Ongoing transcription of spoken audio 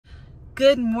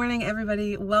Good morning,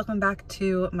 everybody. Welcome back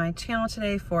to my channel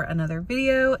today for another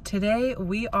video. Today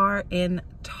we are in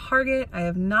Target. I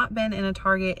have not been in a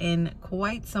Target in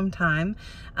quite some time.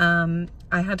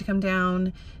 I had to come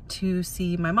down to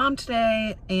see my mom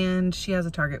today and she has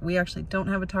a Target. We actually don't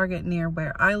have a Target near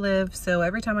where I live, so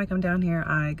every time I come down here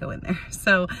I go in there.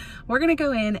 So we're gonna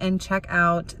go in and check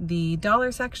out the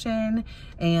dollar section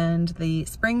and the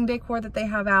spring decor that they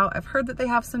have out. I've heard that they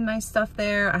have some nice stuff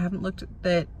there. I haven't looked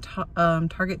at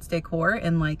Target's decor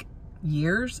in like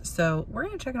years, so we're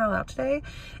gonna check it all out today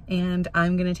and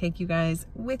I'm gonna take you guys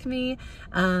with me.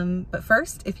 But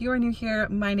first, if you are new here,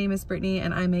 my name is Brittany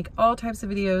and I make all types of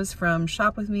videos from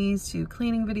shop with me's to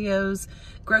cleaning videos,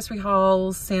 grocery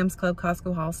hauls, Sam's Club,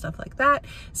 Costco hauls, stuff like that.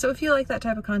 So if you like that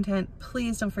type of content,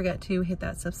 please don't forget to hit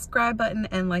that subscribe button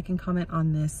and like and comment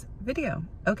on this video.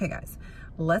 Okay guys,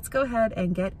 let's go ahead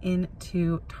and get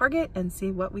into Target and see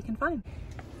what we can find.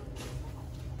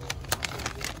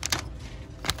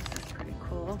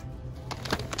 Cool.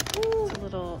 It's a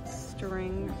little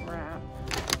string wrap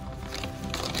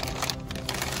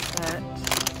set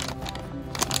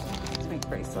to make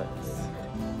bracelets.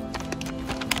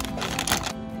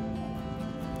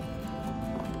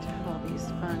 To have all these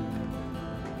fun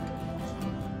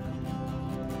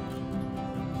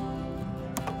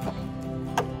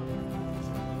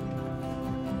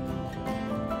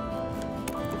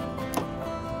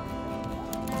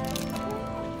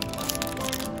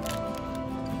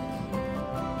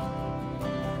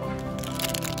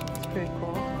pretty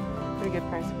cool. Pretty good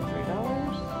price for $3.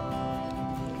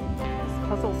 This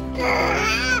puzzle's pretty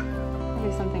cool.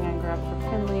 Maybe something I can grab for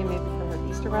Finley, maybe for her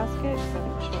Easter basket, because I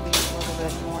think she'll be a little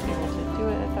bit more able to do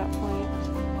it at that point.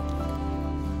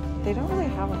 They don't really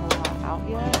have a whole lot out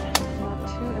yet. I'm not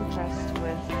too impressed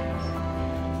with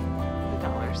the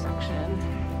dollar section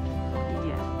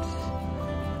yet.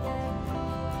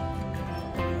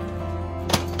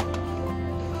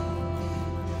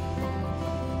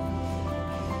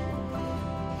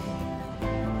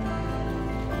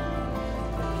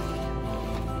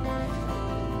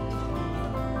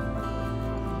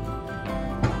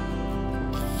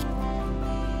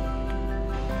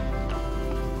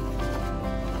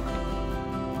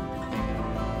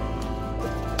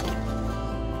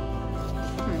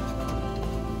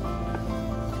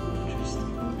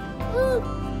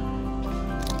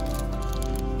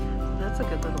 That's a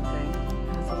good little thing.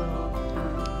 It has a little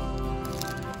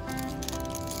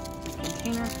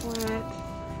container for it.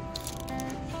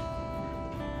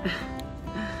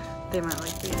 They might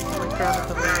like these. I might grab a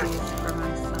couple of these for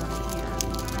my son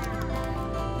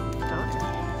and daughter.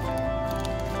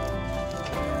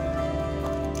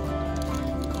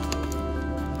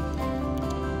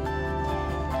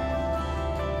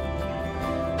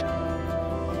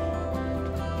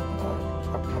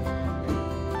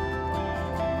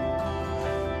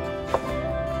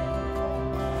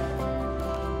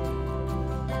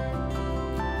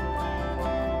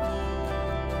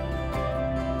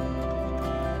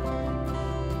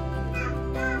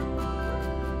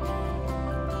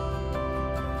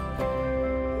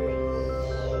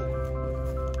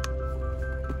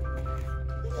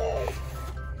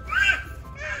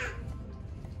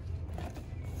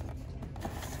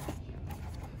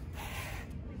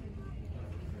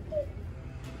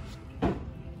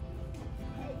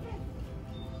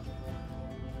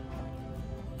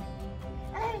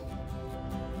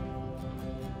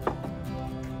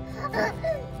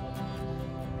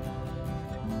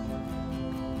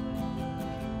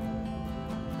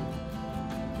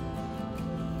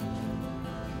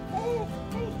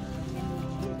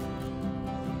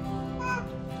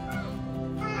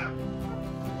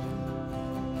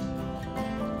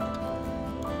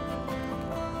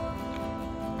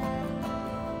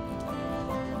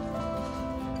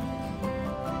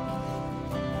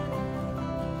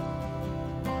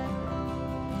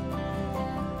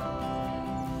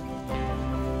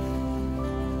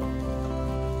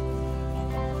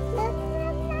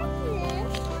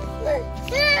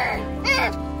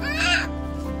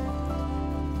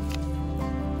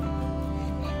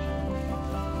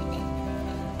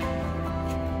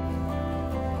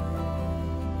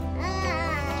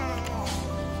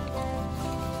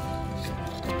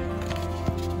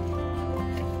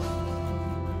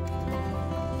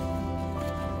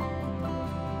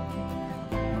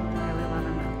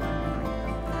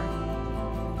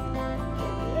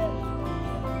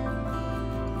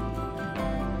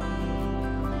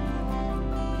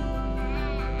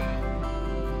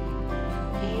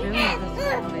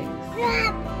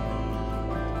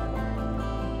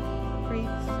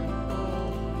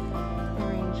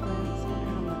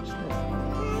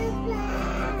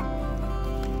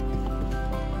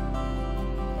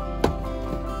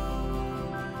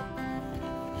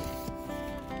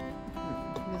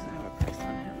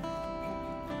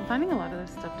 finding a lot of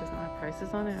this stuff doesn't have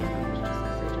prices on it. I don't know if it's just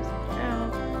because they just came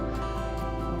out.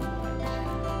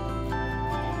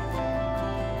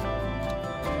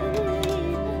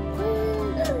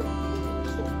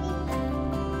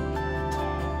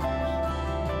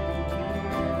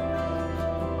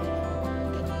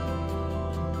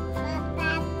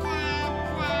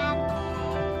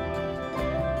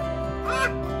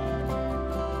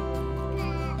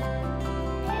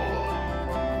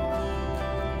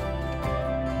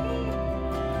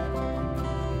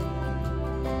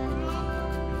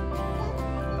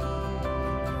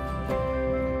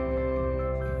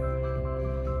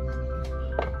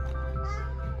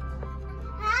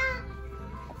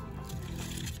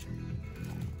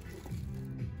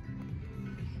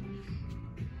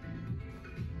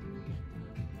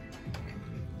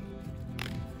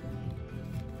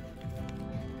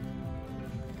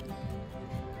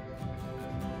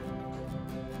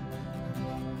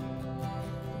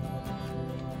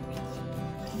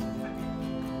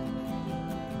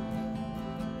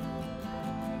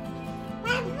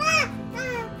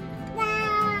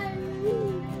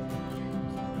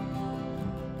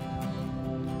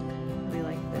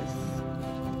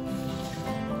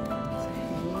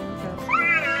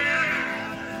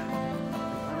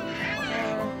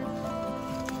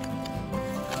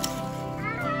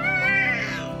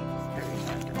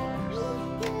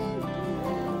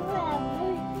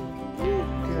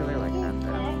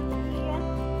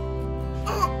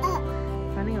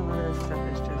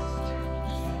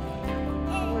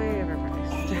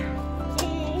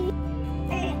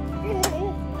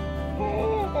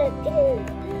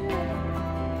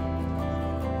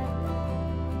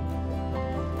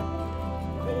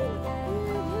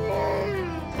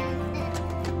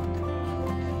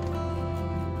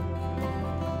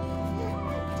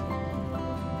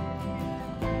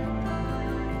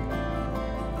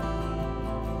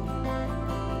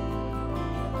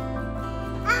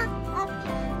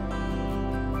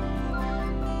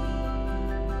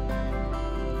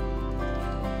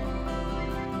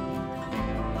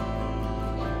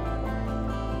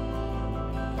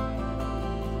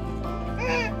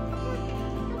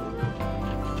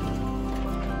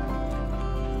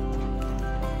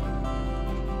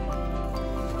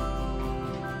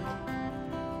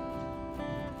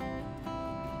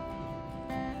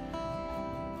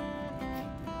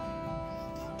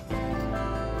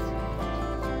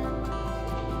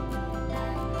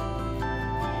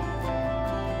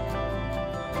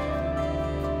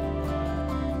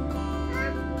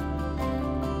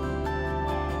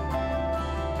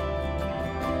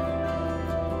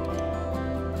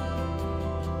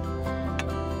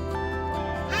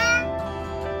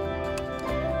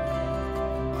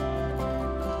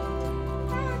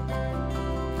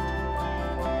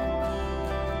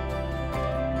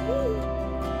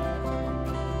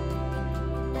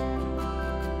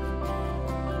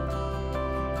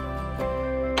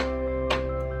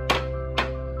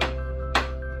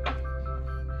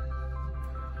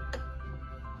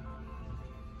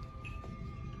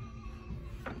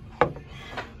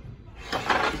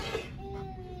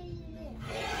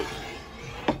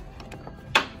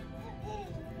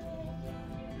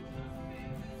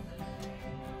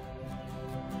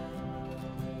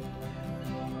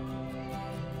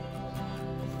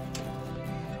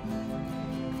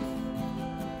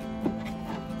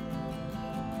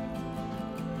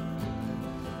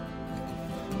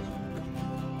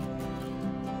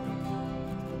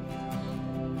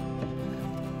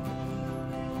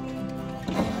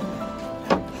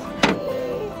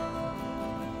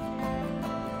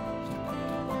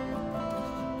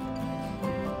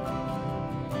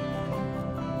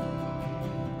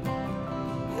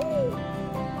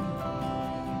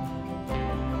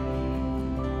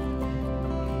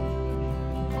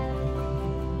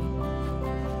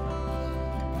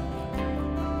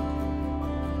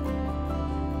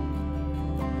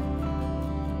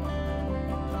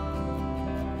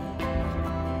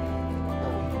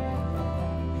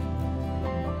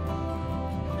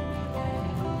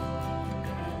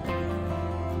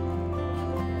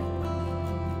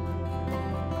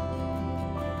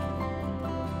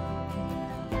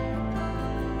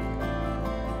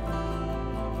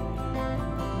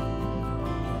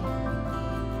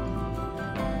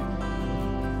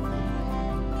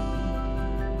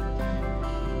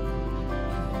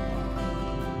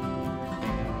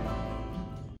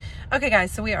 Okay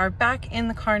guys, so we are back in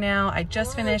the car now. I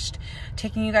just finished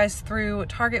taking you guys through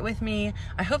Target with me.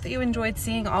 I hope that you enjoyed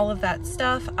seeing all of that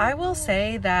stuff. I will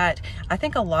say that I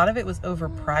think a lot of it was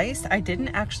overpriced. I didn't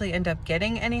actually end up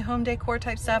getting any home decor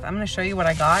type stuff. I'm gonna show you what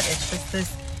I got. It's just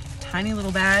this tiny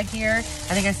little bag here. I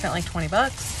think I spent like 20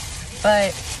 bucks,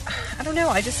 but I don't know.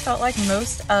 I just felt like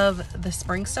most of the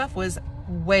spring stuff was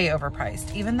way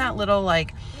overpriced. Even that little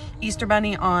like Easter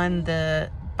bunny on the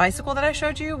bicycle that I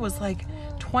showed you was like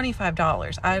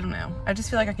 $25. I don't know. I just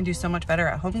feel like I can do so much better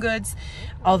at Home Goods.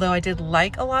 Although I did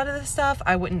like a lot of the stuff,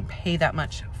 I wouldn't pay that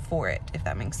much for it, if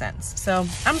that makes sense. So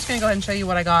I'm just gonna go ahead and show you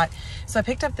what I got. So I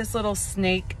picked up this little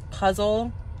snake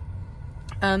puzzle.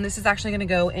 This is actually gonna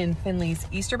go in Finley's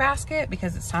Easter basket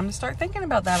because it's time to start thinking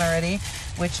about that already,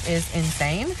 which is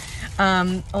insane.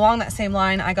 Along that same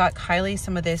line, I got Kylie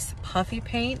some of this puffy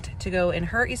paint to go in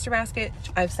her Easter basket.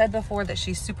 I've said before that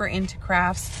she's super into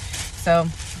crafts, so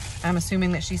I'm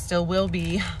assuming that she still will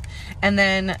be. And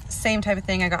then same type of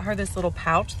thing, I got her this little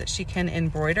pouch that she can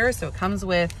embroider. So it comes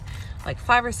with like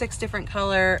 5 or 6 different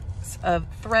colors of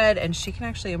thread, and she can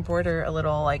actually embroider a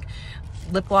little like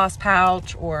lip gloss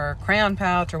pouch or crayon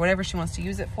pouch or whatever she wants to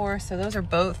use it for. So those are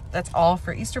both, that's all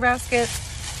for Easter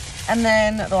baskets. And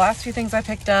then the last few things I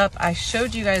picked up, I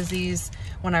showed you guys these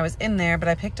when I was in there, but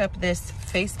I picked up this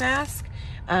face mask.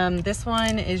 This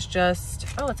one is just,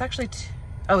 oh, it's actually,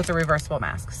 it's a reversible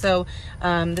mask. So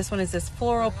this one is this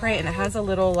floral print, and it has a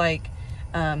little like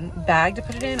bag to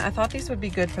put it in. I thought these would be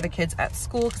good for the kids at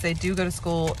school because they do go to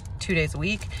school 2 days a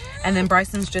week. And then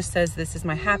Bryson's just says this is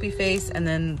my happy face, and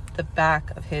then the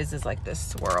back of his is like this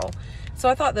swirl. So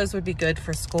I thought those would be good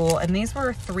for school, and these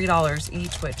were $3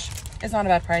 each, which is not a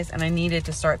bad price, and I needed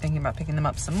to start thinking about picking them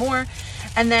up some more.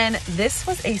 And then this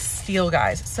was a steal,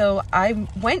 guys. So I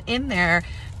went in there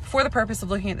for the purpose of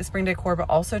looking at the spring decor, but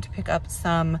also to pick up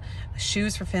some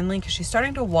shoes for Finley because she's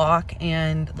starting to walk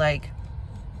and like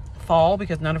fall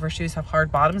because none of her shoes have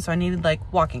hard bottoms. So I needed like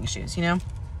walking shoes, you know?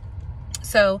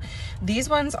 So these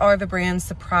ones are the brand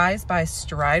Surprise by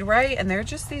Stride Right, and they're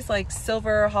just these like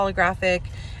silver holographic,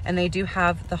 and they do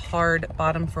have the hard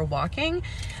bottom for walking.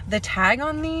 The tag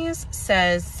on these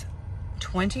says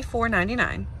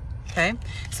 $24.99. Okay,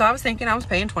 so I was thinking I was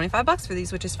paying 25 bucks for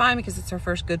these, which is fine because it's her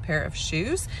first good pair of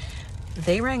shoes.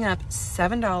 They rang up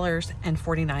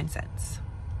 $7.49.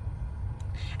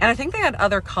 And I think they had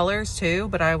other colors too,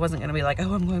 but I wasn't gonna be like,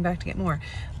 oh, I'm going back to get more.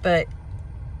 But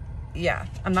yeah,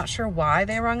 I'm not sure why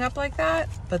they rung up like that,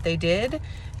 but they did,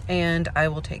 and I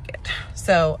will take it.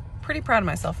 So pretty proud of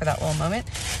myself for that little moment.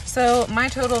 So my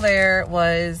total there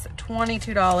was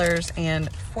 $22.46, and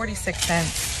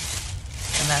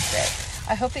that's it.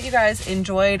 I hope that you guys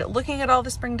enjoyed looking at all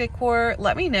the spring decor.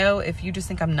 Let me know if you just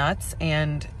think I'm nuts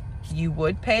and you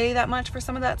would pay that much for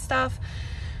some of that stuff.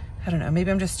 I don't know, maybe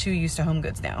I'm just too used to Home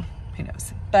Goods now. Who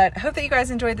knows? But I hope that you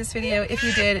guys enjoyed this video. If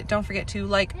you did, don't forget to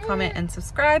like, comment, and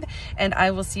subscribe, and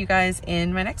I will see you guys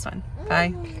in my next one.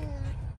 Bye.